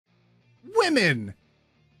women.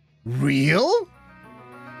 Real?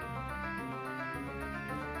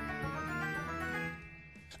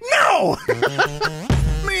 No!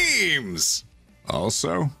 Memes.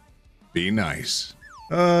 Also, be nice.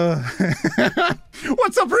 What's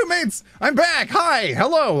up, roommates? I'm back. Hi.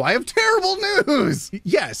 Hello. I have terrible news.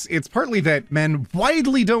 Yes, it's partly that men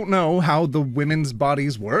widely don't know how the women's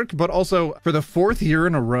bodies work, but also for the 4th year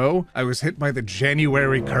in a row, I was hit by the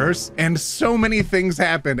January curse, and so many things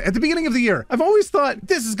happened at the beginning of the year. I've always thought,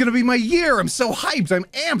 this is gonna be my year. I'm so hyped. I'm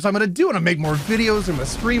amped. I'm gonna do it. I'm gonna make more videos. I'm gonna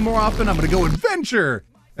stream more often. I'm gonna go adventure.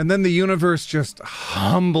 And then the universe just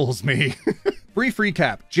humbles me. Brief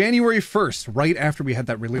recap, January 1st, right after we had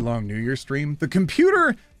that really long New Year stream, the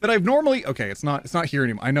computer that I've normally, okay, it's not here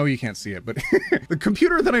anymore. I know you can't see it, but the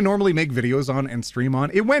computer that I normally make videos on and stream on,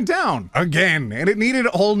 it went down again, and it needed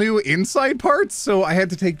all new inside parts, so I had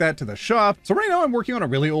to take that to the shop. So right now I'm working on a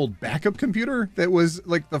really old backup computer that was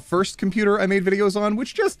like the first computer I made videos on,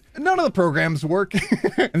 which just, none of the programs work.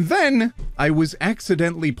 And then I was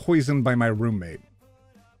accidentally poisoned by my roommate.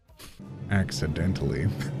 Accidentally.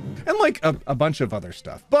 And like a bunch of other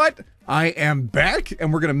stuff. But I am back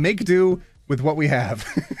and we're gonna make do with what we have.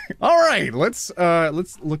 All right, let's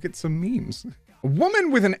look at some memes. A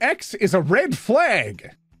woman with an X is a red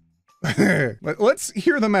flag. Let's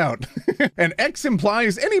hear them out. An X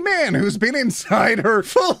implies any man who's been inside her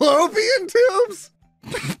fallopian tubes.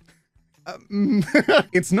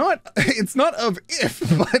 It's not of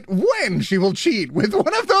if, but when she will cheat with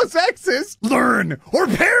one of those X's. Learn or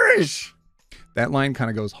perish. That line kind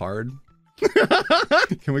of goes hard.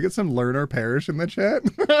 Can we get some learn or perish in the chat?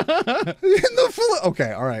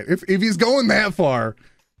 Okay, all right. If he's going that far,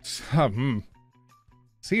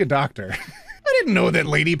 see a doctor. I didn't know that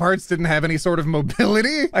lady parts didn't have any sort of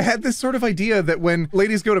mobility. I had this sort of idea that when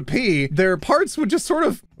ladies go to pee, their parts would just sort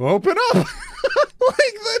of open up.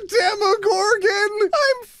 Like the Demogorgon.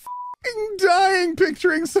 I'm f***ing dying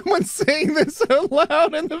picturing someone saying this out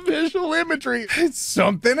loud in the visual imagery. It's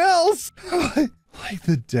something else. Like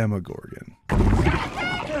the Demogorgon.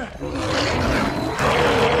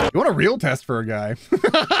 You want a real test for a guy?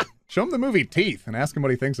 Show him the movie Teeth and ask him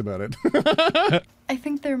what he thinks about it. I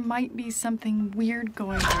think there might be something weird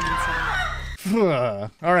going on inside.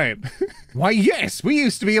 All right. Why, yes, we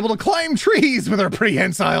used to be able to climb trees with our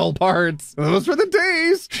prehensile parts. Those were the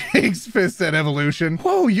days. Jake's fist at evolution.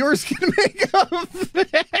 Whoa, yours can make up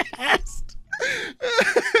fast.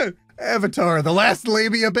 Avatar, the last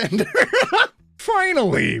labia bender.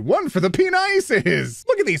 Finally, one for the penises.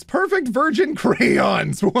 Look at these perfect virgin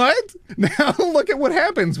crayons. What? Now look at what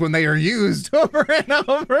happens when they are used over and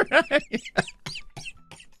over.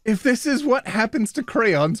 If this is what happens to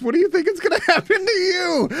crayons, what do you think is gonna happen to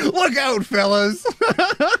you? Look out, fellas.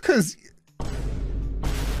 Cause,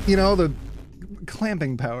 you know, the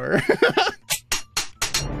clamping power.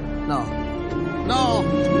 No.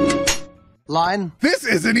 Line. This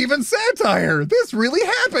isn't even satire. This really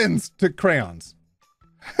happens to crayons.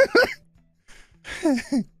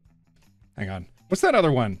 Hang on. What's that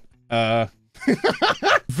other one?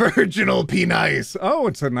 Virginal penis. Oh,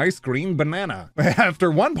 it's a nice green banana.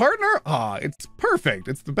 After one partner? Ah, it's perfect.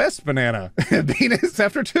 It's the best banana. Penis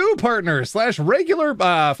after 2 partners / regular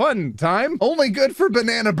fun time. Only good for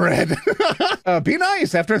banana bread.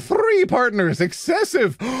 Penis after 3 partners.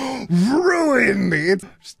 Excessive. Ruined. It's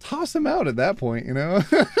just toss them out at that point, you know?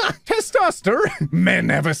 Testosterone. Men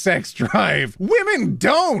have a sex drive. Women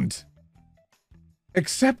don't.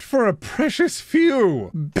 Except for a precious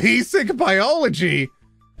few. Basic biology.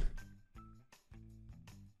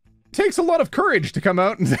 Takes a lot of courage to come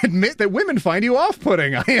out and admit that women find you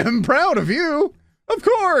off-putting. I am proud of you. Of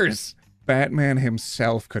course. Batman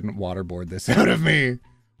himself couldn't waterboard this out of me.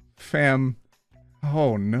 Fam.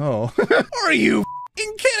 Oh no. Are you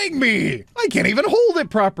f***ing kidding me? I can't even hold it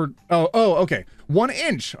proper. Oh, okay. 1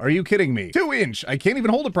 inch. Are you kidding me? 2 inch. I can't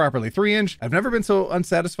even hold it properly. 3 inch. I've never been so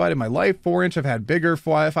unsatisfied in my life. 4 inch. I've had bigger.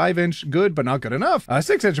 5 inch. Good, but not good enough.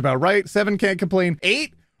 6 inch about right. 7 can't complain.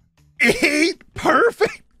 8. 8.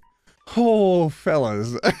 Perfect. Oh,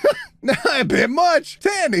 fellas. A bit much.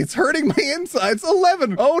 10. It's hurting my insides.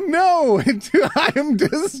 11. Oh no. I'm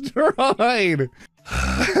destroyed.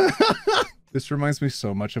 This reminds me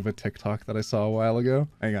so much of a TikTok that I saw a while ago.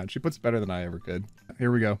 Hang on. She puts better than I ever could.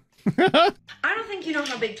 Here we go. I don't think you know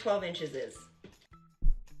how big 12 inches is.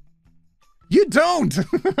 You don't!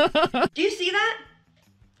 Do you see that?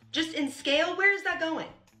 Just in scale, where is that going?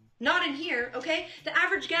 Not in here, okay? The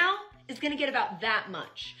average gal is gonna get about that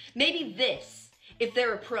much. Maybe this, if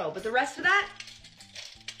they're a pro, but the rest of that,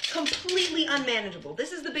 completely unmanageable.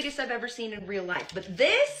 This is the biggest I've ever seen in real life, but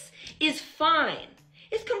this is fine.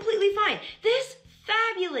 It's completely fine. This,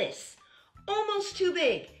 fabulous. Almost too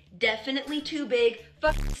big. Definitely too big.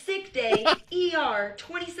 Fucking sick day. ER,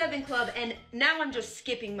 27 club, and now I'm just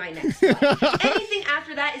skipping my next slide. Anything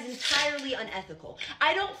after that is entirely unethical.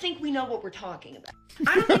 I don't think we know what we're talking about.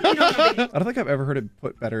 I don't think we know how big. I don't think I've ever heard it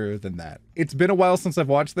put better than that. It's been a while since I've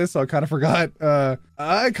watched this, so I kind of forgot.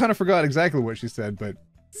 I kind of forgot exactly what she said, but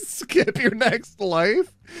skip your next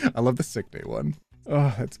life. I love the sick day one.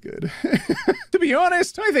 Oh, that's good. To be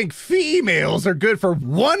honest, I think females are good for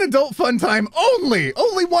one adult fun time only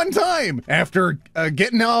one time. After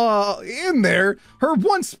getting in there,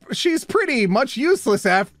 she's pretty much useless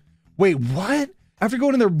after. Wait, what? After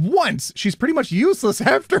going in there once, she's pretty much useless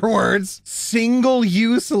afterwards. Single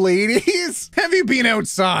use ladies? Have you been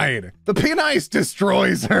outside? The penis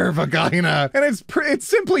destroys her vagina, and it's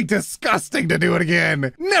simply disgusting to do it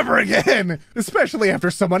again. Never again, especially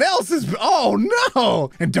after someone else's. Oh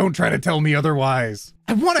no! And don't try to tell me otherwise.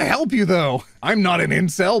 I want to help you though. I'm not an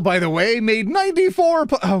incel, by the way. Made 94.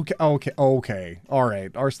 Okay. All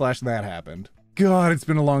right. r/that happened. God, it's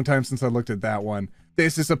been a long time since I looked at that one.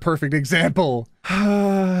 This is a perfect example.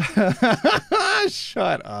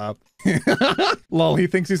 Shut up. Lol, he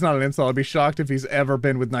thinks he's not an incel. I'd be shocked if he's ever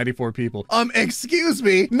been with 94 people. Excuse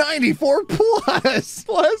me, 94 plus.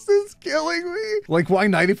 Plus is killing me. Like, why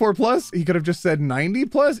 94 plus? He could have just said 90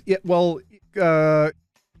 plus. Yeah, well,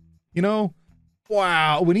 you know,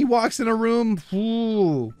 wow. When he walks in a room,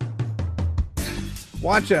 ooh.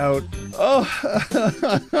 Watch out.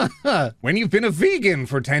 Oh. When you've been a vegan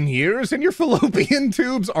for 10 years and your fallopian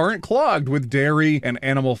tubes aren't clogged with dairy and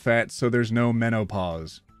animal fat, so there's no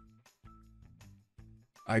menopause.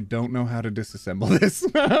 I don't know how to disassemble this.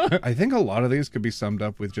 I think a lot of these could be summed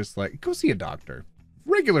up with just like, go see a doctor.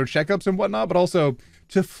 Regular checkups and whatnot, but also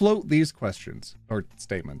to float these questions or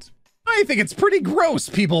statements. I think it's pretty gross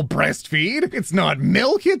people breastfeed. It's not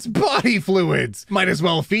milk, it's body fluids. Might as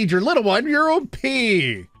well feed your little one your own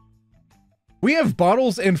pee. We have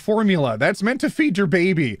bottles and formula. That's meant to feed your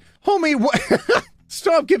baby. Homie, what?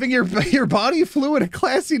 Stop giving your body fluid a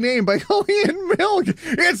classy name by calling it milk.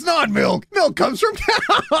 It's not milk. Milk comes from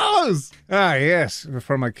cows. Ah, yes,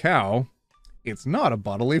 from a cow. It's not a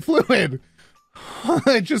bodily fluid.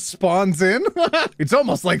 It just spawns in. It's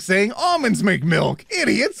almost like saying almonds make milk.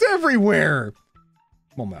 Idiots everywhere.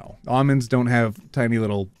 Well, no. Almonds don't have tiny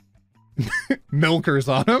little milkers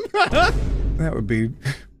on them. That would be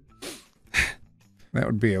a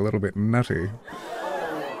little bit nutty. You need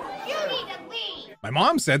to leave. My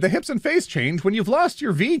mom said the hips and face change when you've lost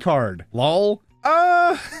your V card. Lol.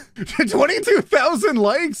 22,000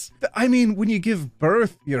 likes? I mean, when you give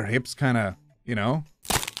birth, your hips kind of, you know,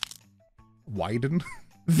 widen.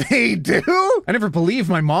 They do? I never believed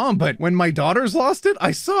my mom, but when my daughters lost it,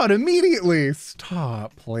 I saw it immediately.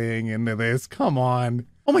 Stop playing into this. Come on.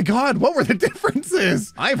 Oh my God, what were the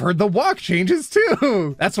differences? I've heard the walk changes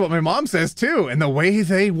too. That's what my mom says too. And the way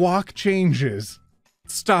they walk changes.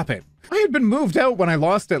 Stop it. I had been moved out when I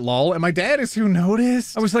lost it, lol, and my dad is who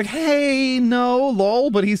noticed. I was like, hey, no, lol,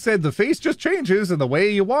 but he said the face just changes and the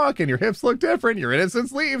way you walk and your hips look different. Your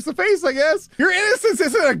innocence leaves the face, I guess. Your innocence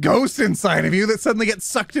isn't a ghost inside of you that suddenly gets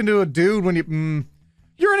sucked into a dude when you,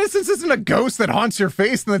 Your innocence isn't a ghost that haunts your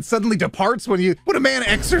face and then suddenly departs when a man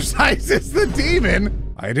exorcises the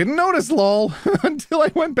demon. I didn't notice, lol, until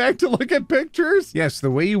I went back to look at pictures. Yes,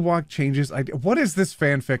 the way you walk changes. What is this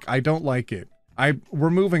fanfic? I don't like it. We're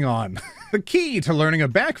moving on. The key to learning a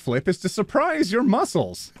backflip is to surprise your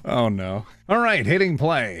muscles. Oh no. All right, hitting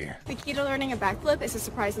play. The key to learning a backflip is to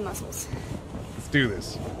surprise the muscles. Let's do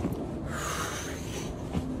this.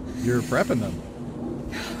 You're prepping them.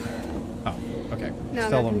 Oh, okay. No,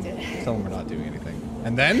 tell I'm them, not gonna do it. tell them we're not doing anything.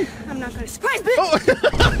 And then? I'm not gonna surprise,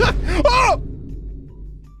 bitch! Oh!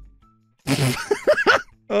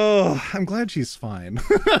 Oh, I'm glad she's fine.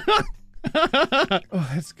 Oh,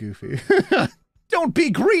 that's goofy. Don't be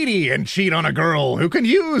greedy and cheat on a girl who can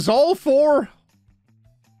use all four.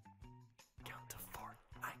 Count to 4.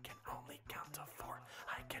 I can only count to 4.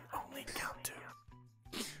 I can only count to.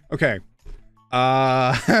 Okay.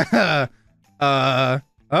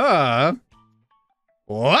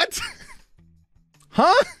 What?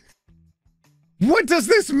 Huh? What does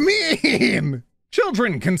this mean?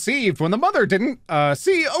 Children conceived when the mother didn't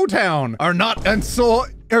see O-Town are not ensouled.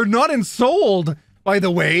 By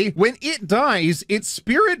the way, when it dies, its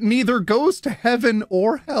spirit neither goes to heaven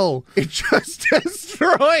or hell. It just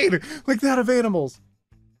destroyed, like that of animals.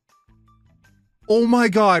 Oh my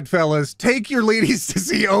God, fellas, take your ladies to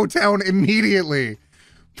see O-Town immediately.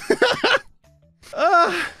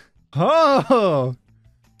 Oh,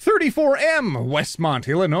 34M, Westmont,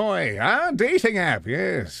 Illinois. Ah, dating app,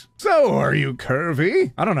 yes. So, are you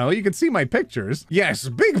curvy? I don't know, you can see my pictures. Yes,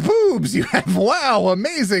 big boobs you have. Wow,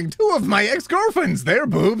 amazing. 2 of my ex-girlfriends, their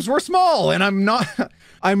boobs were small, and I'm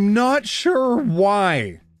not sure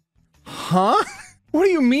why. Huh? What do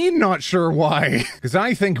you mean not sure why? Because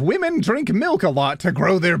I think women drink milk a lot to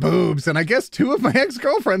grow their boobs, and I guess 2 of my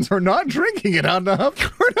ex-girlfriends are not drinking it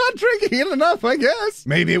enough. We're not drinking it enough, I guess.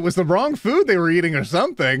 Maybe it was the wrong food they were eating or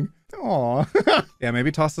something. Aw. Yeah,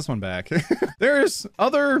 maybe toss this one back. There's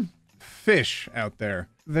other fish out there.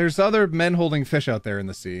 There's other men holding fish out there in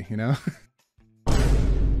the sea, you know?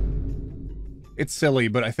 It's silly,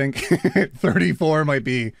 but I think 34 might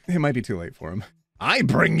be too late for him. I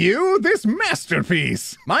bring you this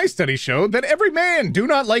masterpiece. My study showed that every man do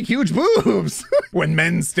not like huge boobs. When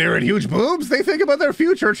men stare at huge boobs, they think about their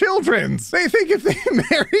future children's. They think if they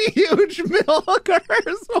marry huge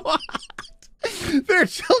milkers, what? Their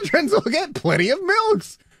children's will get plenty of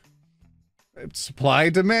milks. Supply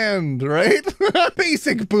demand, right?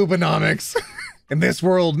 Basic boobonomics. In this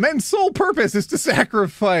world, men's sole purpose is to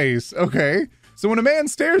sacrifice, okay? So when a man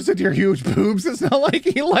stares at your huge boobs, it's not like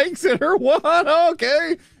he likes it or what,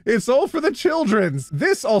 okay? It's all for the children's.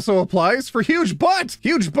 This also applies for huge butt.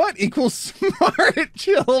 Huge butt equals smart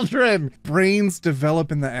children. Brains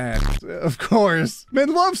develop in the act, of course.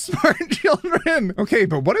 Men love smart children. Okay,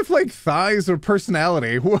 but what if like thighs or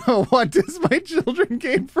personality? Whoa, what does my children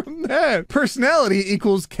gain from that? Personality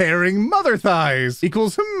equals caring mother thighs.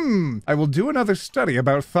 Equals, I will do another study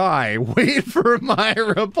about thigh. Wait for my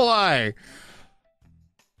reply.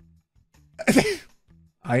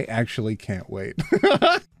 I actually can't wait.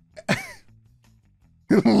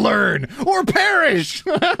 Learn or perish!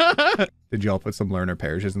 Did y'all put some learn or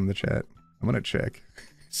perishes in the chat? I'm gonna check.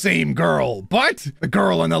 Same girl, but the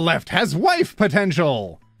girl on the left has wife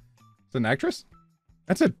potential. It's an actress?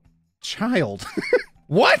 That's a child.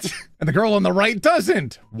 What? And the girl on the right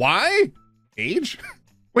doesn't. Why? Age?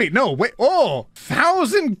 Wait, no, wait, oh,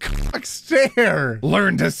 1,000 cock stare.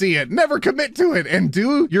 Learn to see it, never commit to it, and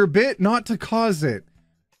do your bit not to cause it.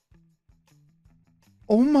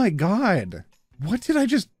 Oh my God. What did I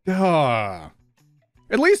just, At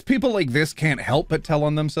least people like this can't help but tell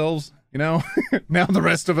on themselves, you know? Now the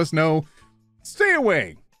rest of us know, stay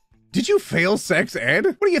away. Did you fail sex ed?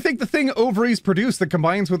 What do you think the thing ovaries produce that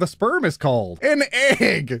combines with a sperm is called? An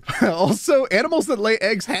egg! Also, animals that lay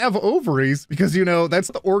eggs have ovaries because, you know, that's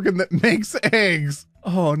the organ that makes eggs.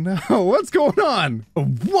 Oh no, what's going on? A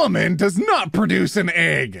woman does not produce an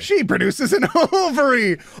egg. She produces an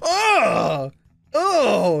ovary. Oh!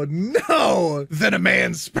 Oh no! Then a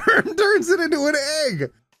man's sperm turns it into an egg.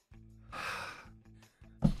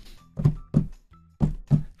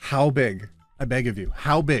 How big? I beg of you,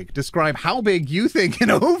 how big? Describe how big you think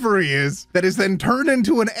an ovary is that is then turned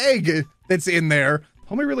into an egg that's in there.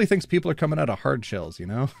 Homie really thinks people are coming out of hard shells, you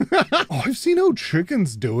know? Oh, I've seen how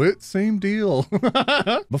chickens do it. Same deal.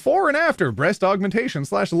 Before and after breast augmentation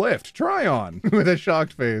 / lift. Try on with a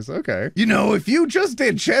shocked face. Okay. You know, if you just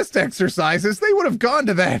did chest exercises, they would have gone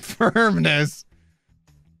to that firmness.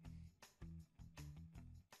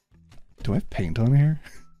 Do I have paint on here?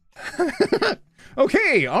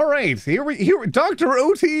 Okay, all right. Here, Dr.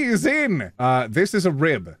 OT is in. This is a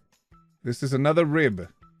rib. This is another rib.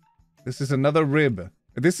 This is another rib.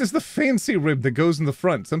 This is the fancy rib that goes in the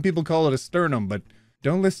front. Some people call it a sternum, but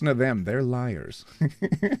don't listen to them. They're liars.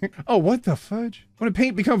 Oh, what the fudge? When did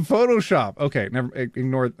paint become Photoshop? Okay, never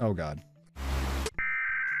ignore. Oh God.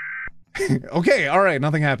 Okay, all right,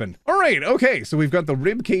 nothing happened. All right, okay, so we've got the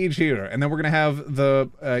rib cage here, and then we're gonna have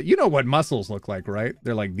the, you know what muscles look like, right?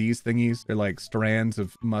 They're like these thingies. They're like strands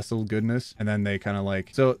of muscle goodness, and then they kind of like,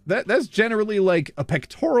 so that's generally like a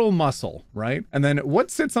pectoral muscle, right? And then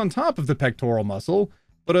what sits on top of the pectoral muscle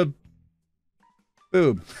but a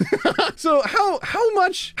boob? So how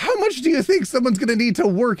much do you think someone's gonna need to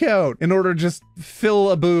work out in order to just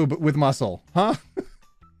fill a boob with muscle, huh?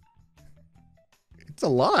 It's a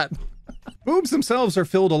lot. Boobs themselves are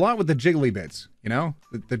filled a lot with the jiggly bits, you know?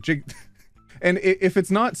 The jig... And if it's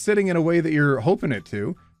not sitting in a way that you're hoping it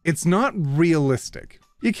to, it's not realistic.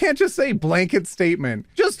 You can't just say blanket statement.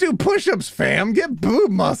 Just do push-ups, fam. Get boob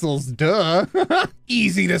muscles, duh.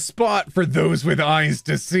 Easy to spot for those with eyes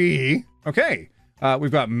to see. Okay,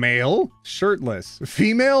 we've got male, shirtless.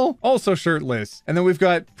 Female, also shirtless. And then we've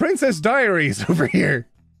got Princess Diaries over here.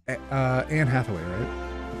 Anne Hathaway,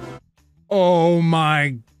 right? Oh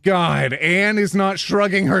my God, Anne is not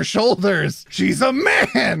shrugging her shoulders. She's a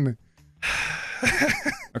man.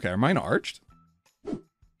 Okay, are mine arched?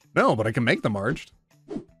 No, but I can make them arched.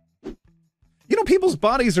 You know, people's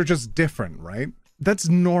bodies are just different, right? That's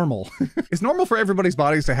normal. It's normal for everybody's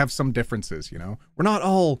bodies to have some differences, you know?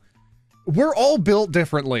 We're all built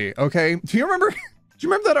differently, okay? Do you remember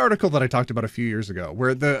that article that I talked about a few years ago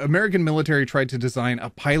where the American military tried to design a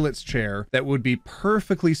pilot's chair that would be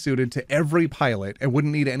perfectly suited to every pilot and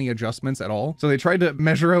wouldn't need any adjustments at all? So they tried to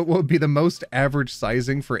measure out what would be the most average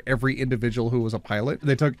sizing for every individual who was a pilot.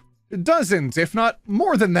 They took dozens, if not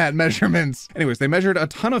more than that, measurements. Anyways, they measured a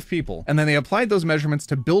ton of people, and then they applied those measurements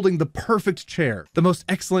to building the perfect chair, the most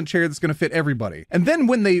excellent chair that's gonna fit everybody. And then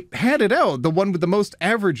when they had it out, the one with the most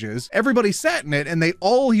averages, everybody sat in it, and they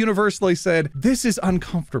all universally said, this is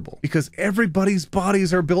uncomfortable because everybody's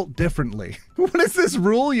bodies are built differently. What is this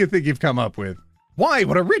rule you think you've come up with? Why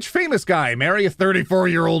would a rich famous guy marry a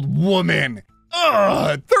 34-year-old woman?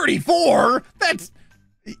 Ugh, 34? That's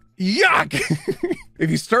yuck! If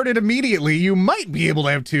you started immediately, you might be able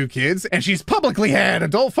to have 2 kids, and she's publicly had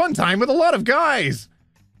adult fun time with a lot of guys.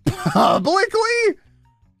 Publicly?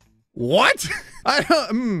 What? I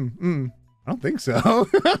don't think so.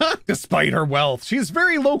 Despite her wealth, she's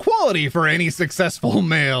very low quality for any successful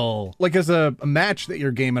male. Like as a match that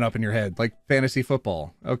you're gaming up in your head, like fantasy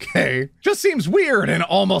football. Okay. Just seems weird and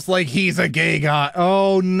almost like he's a gay guy.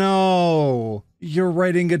 Oh no. You're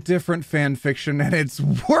writing a different fan fiction and it's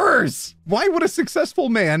worse. Why would a successful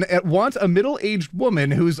man want a middle-aged woman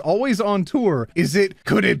who's always on tour?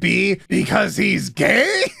 Could it be because he's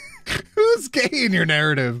gay? Who's gay in your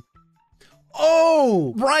narrative?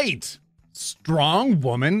 Oh, right. Strong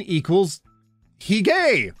woman equals he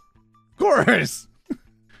gay. Of course.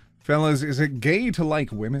 Fellas, is it gay to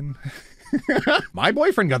like women? My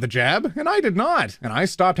boyfriend got the jab and I did not. And I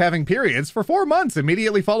stopped having periods for 4 months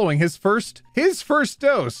immediately following his first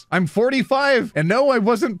dose. I'm 45 and no, I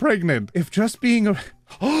wasn't pregnant. If just being around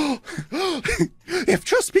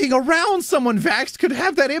someone vaxxed could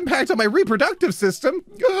have that impact on my reproductive system,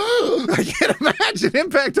 I can't imagine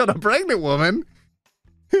impact on a pregnant woman.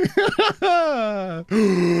 Oh,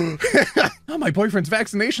 my boyfriend's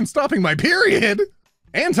vaccination stopping my period.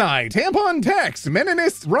 Anti-tampon tax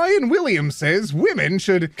meninist Ryan Williams says women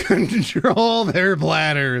should control their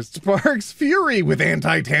bladders. Sparks fury with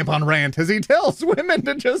anti-tampon rant as he tells women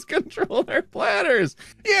to just control their bladders.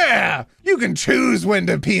 Yeah, you can choose when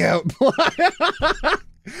to pee out blood.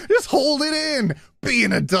 Just hold it in. Be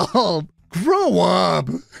an adult. Grow up.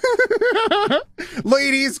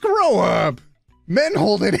 Ladies, grow up. Men,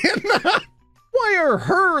 hold it in. Why are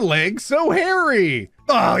her legs so hairy?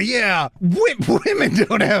 Oh yeah, women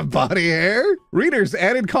don't have body hair. Readers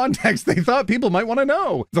added context they thought people might want to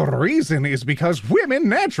know. The reason is because women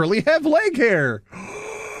naturally have leg hair.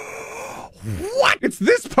 What? It's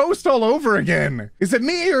this post all over again. Is it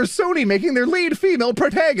me or Sony making their lead female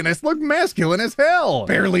protagonist look masculine as hell?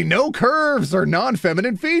 Barely no curves or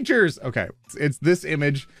non-feminine features. Okay, it's this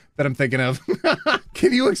image that I'm thinking of.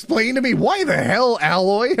 Can you explain to me why the hell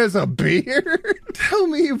Alloy has a beard? Tell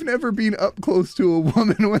me you've never been up close to a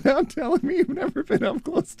woman without telling me you've never been up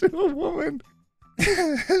close to a woman.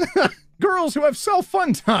 Girls who have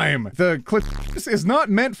self-fun time. The clitoris is not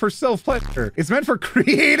meant for self-pleasure. It's meant for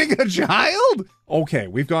creating a child? Okay,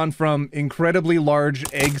 we've gone from incredibly large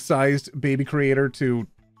egg-sized baby creator to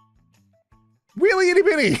really itty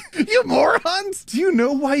bitty. You morons! Do you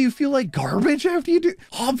know why you feel like garbage after you do?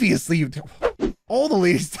 Obviously you do. All the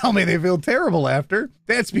ladies tell me they feel terrible after.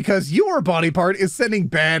 That's because your body part is sending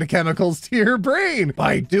bad chemicals to your brain.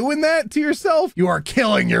 By doing that to yourself, you are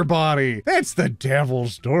killing your body. That's the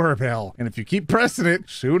devil's doorbell. And if you keep pressing it,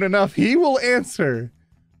 soon enough, he will answer.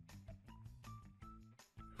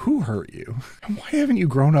 Who hurt you? And why haven't you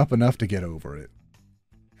grown up enough to get over it?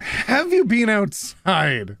 Have you been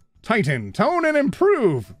outside? Tighten, tone, and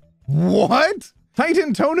improve. What?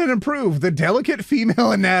 Tighten, tone, and improve the delicate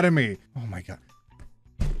female anatomy. Oh my God.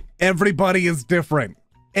 Everybody is different.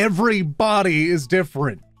 Everybody is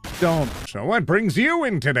different. Don't. So what brings you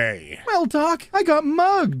in today? Well, Doc, I got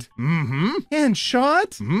mugged. Mm-hmm. And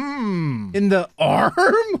shot? In the arm?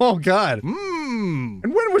 Oh God.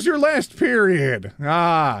 And when was your last period?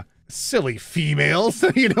 Ah. Silly females.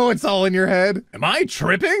 You know it's all in your head. Am I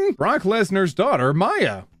tripping? Brock Lesnar's daughter,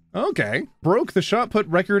 Maya. Okay. Broke the shot put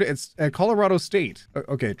record at Colorado State.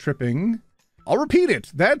 Okay, tripping. I'll repeat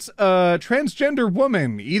it. That's a transgender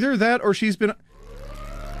woman. Either that or she's been...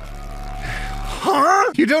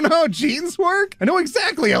 Huh? You don't know how genes work? I know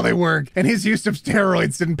exactly how they work. And his use of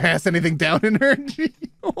steroids didn't pass anything down in her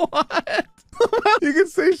gene. What? You can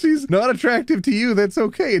say she's not attractive to you. That's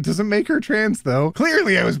okay. It doesn't make her trans, though.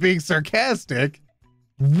 Clearly, I was being sarcastic.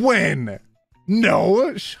 When?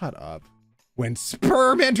 No. Shut up. When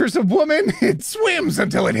sperm enters a woman, it swims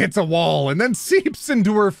until it hits a wall and then seeps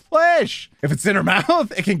into her flesh. If it's in her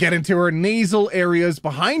mouth, it can get into her nasal areas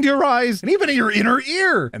behind your eyes and even in your inner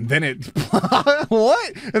ear. And then it,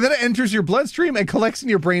 what? And then it enters your bloodstream and collects in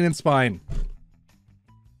your brain and spine.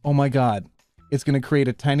 Oh my God. It's gonna create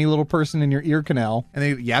a tiny little person in your ear canal and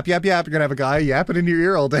they yap, yap, yap. You're gonna have a guy yapping in your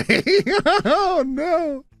ear all day. Oh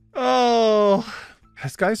no. Oh.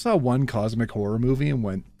 This guy saw one cosmic horror movie and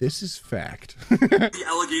went, this is fact. The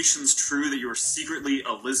allegations true that you're secretly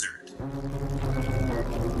a lizard?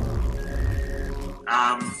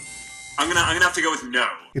 I'm gonna have to go with no.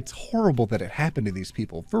 It's horrible that it happened to these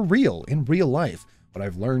people, for real, in real life, but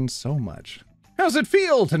I've learned so much. How's it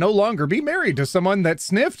feel to no longer be married to someone that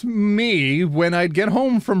sniffed me when I'd get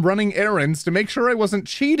home from running errands to make sure I wasn't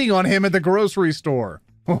cheating on him at the grocery store?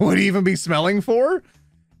 What would he even be smelling for?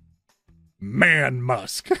 Man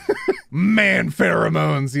musk. Man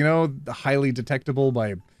pheromones, you know, highly detectable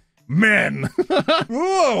by men.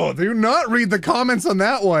 Whoa, do not read the comments on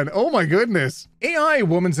that one. Oh my goodness. AI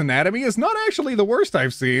Woman's Anatomy is not actually the worst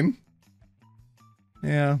I've seen.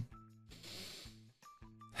 Yeah.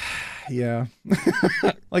 Yeah.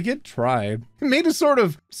 Like it tried. It made a sort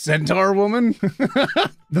of centaur woman.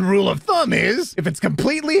 The rule of thumb is if it's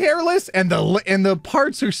completely hairless and the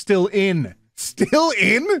parts are still in. Still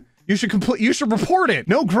in? You should report it.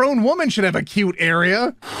 No grown woman should have a cute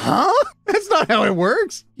area. Huh? That's not how it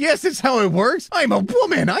works. Yes, it's how it works. I'm a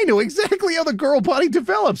woman. I know exactly how the girl body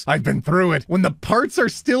develops. I've been through it. When the parts are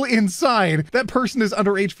still inside, that person is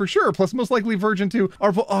underage for sure, plus most likely virgin too.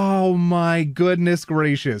 Oh my goodness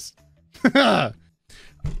gracious. I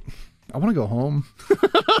want to go home.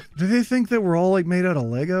 Do they think that we're all like made out of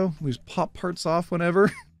Lego? We just pop parts off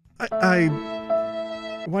whenever?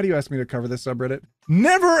 Why do you ask me to cover this subreddit?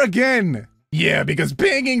 Never again! Yeah, because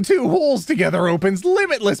banging two holes together opens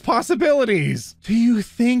limitless possibilities. Do you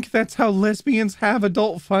think that's how lesbians have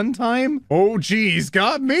adult fun time? Oh geez,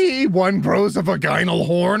 got me. One grows a vaginal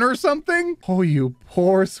horn or something? Oh, you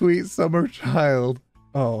poor sweet summer child.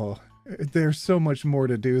 Oh. There's so much more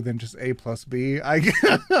to do than just A plus B. I've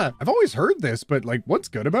always heard this, but like, what's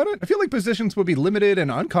good about it? I feel like positions would be limited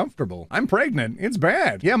and uncomfortable. I'm pregnant. It's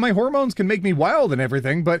bad. Yeah, my hormones can make me wild and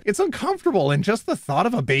everything, but it's uncomfortable, and just the thought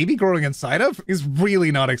of a baby growing inside of is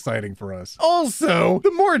really not exciting for us. Also,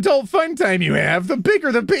 the more adult fun time you have, the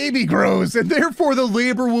bigger the baby grows, and therefore the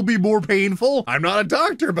labor will be more painful. I'm not a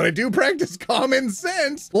doctor, but I do practice common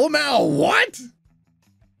sense. Well, now what?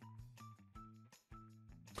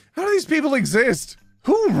 How do these people exist?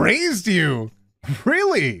 Who raised you?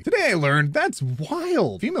 Really? Today I learned that's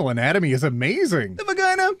wild. Female anatomy is amazing. The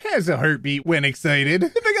vagina has a heartbeat when excited.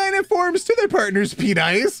 The vagina forms to their partner's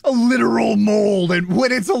penis, a literal mold, and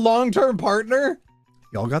when it's a long-term partner.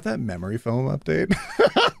 Y'all got that memory foam update?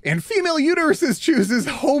 And female uteruses chooses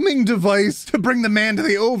homing device to bring the man to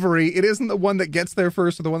the ovary. It isn't the one that gets there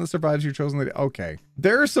first or the one that survives your chosen lady. Okay.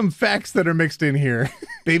 There are some facts that are mixed in here.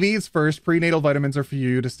 Baby eats first. Prenatal vitamins are for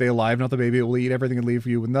you to stay alive, not the baby. It will eat everything and leave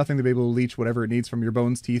you with nothing. The baby will leach whatever it needs from your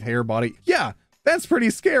bones, teeth, hair, body. Yeah, that's pretty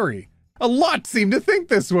scary. A lot seem to think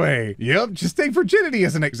this way. Yep, just take virginity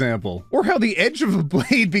as an example. Or how the edge of a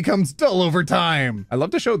blade becomes dull over time. I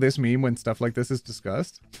love to show this meme when stuff like this is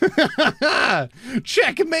discussed.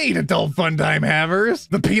 Checkmate, adult fun time havers.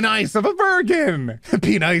 The penis of a virgin. The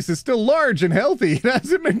penis is still large and healthy. It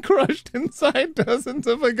hasn't been crushed inside dozens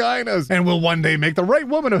of vaginas and will one day make the right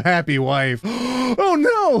woman a happy wife. Oh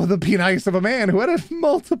no, the penis of a man who had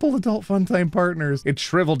multiple adult fun time partners. It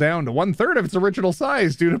shriveled down to 1/3 of its original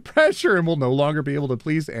size due to pressure and will no longer be able to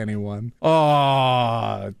please anyone.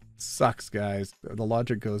 Aw, sucks, guys. The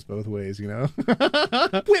logic goes both ways, you know?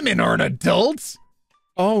 Women aren't adults.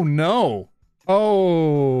 Oh no.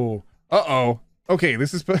 Oh. Uh-oh. Okay,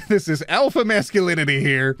 this is alpha masculinity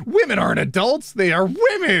here. Women aren't adults, they are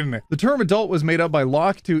women. The term adult was made up by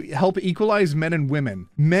Locke to help equalize men and women.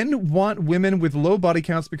 Men want women with low body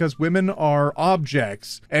counts because women are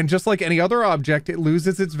objects. And just like any other object, it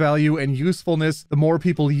loses its value and usefulness the more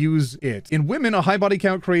people use it. In women, a high body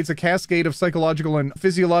count creates a cascade of psychological and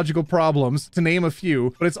physiological problems, to name a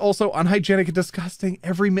few, but it's also unhygienic and disgusting.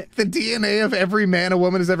 The DNA of every man a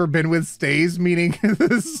woman has ever been with stays, meaning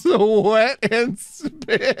the sweat and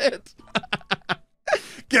spit.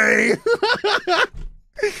 Gay.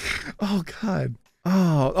 Oh God.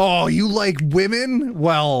 Oh, you like women?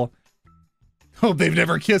 Well, hope they've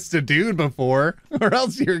never kissed a dude before, or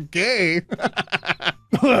else you're gay.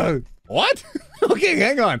 What? Okay,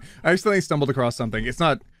 hang on. I accidentally stumbled across something. It's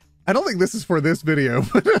not I don't think this is for this video,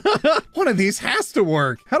 but one of these has to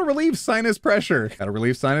work. How to relieve sinus pressure. How to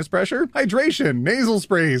relieve sinus pressure? Hydration, nasal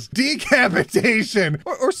sprays, decapitation,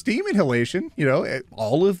 or steam inhalation. You know,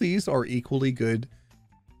 all of these are equally good,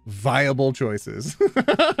 viable choices.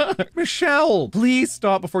 Michelle, please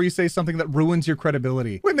stop before you say something that ruins your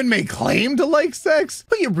credibility. Women may claim to like sex,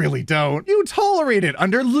 but you really don't. You tolerate it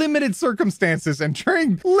under limited circumstances and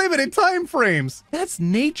during limited time frames. That's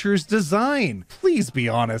nature's design. Please be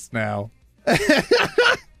honest now.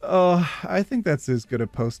 Oh, I think that's as good a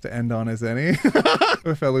post to end on as any.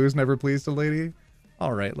 A fellow who's never pleased a lady.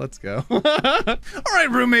 All right, let's go. All right,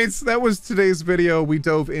 roommates, that was today's video. We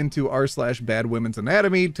dove into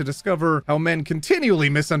r/BadWomensAnatomy to discover how men continually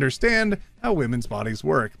misunderstand how women's bodies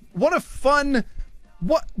work. What a fun,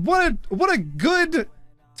 what a good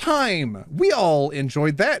time. We all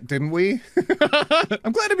enjoyed that, didn't we?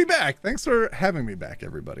 I'm glad to be back. Thanks for having me back,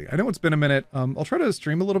 everybody. I know it's been a minute. I'll try to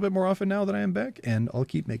stream a little bit more often now that I am back, and I'll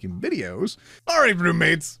keep making videos. All right,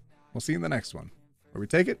 roommates, we'll see you in the next one, where we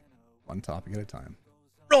take it one topic at a time.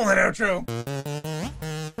 Roll that outro.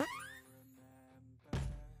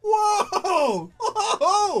 Whoa!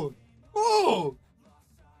 Whoa! Whoa!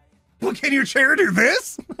 Well, can your chair do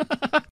this?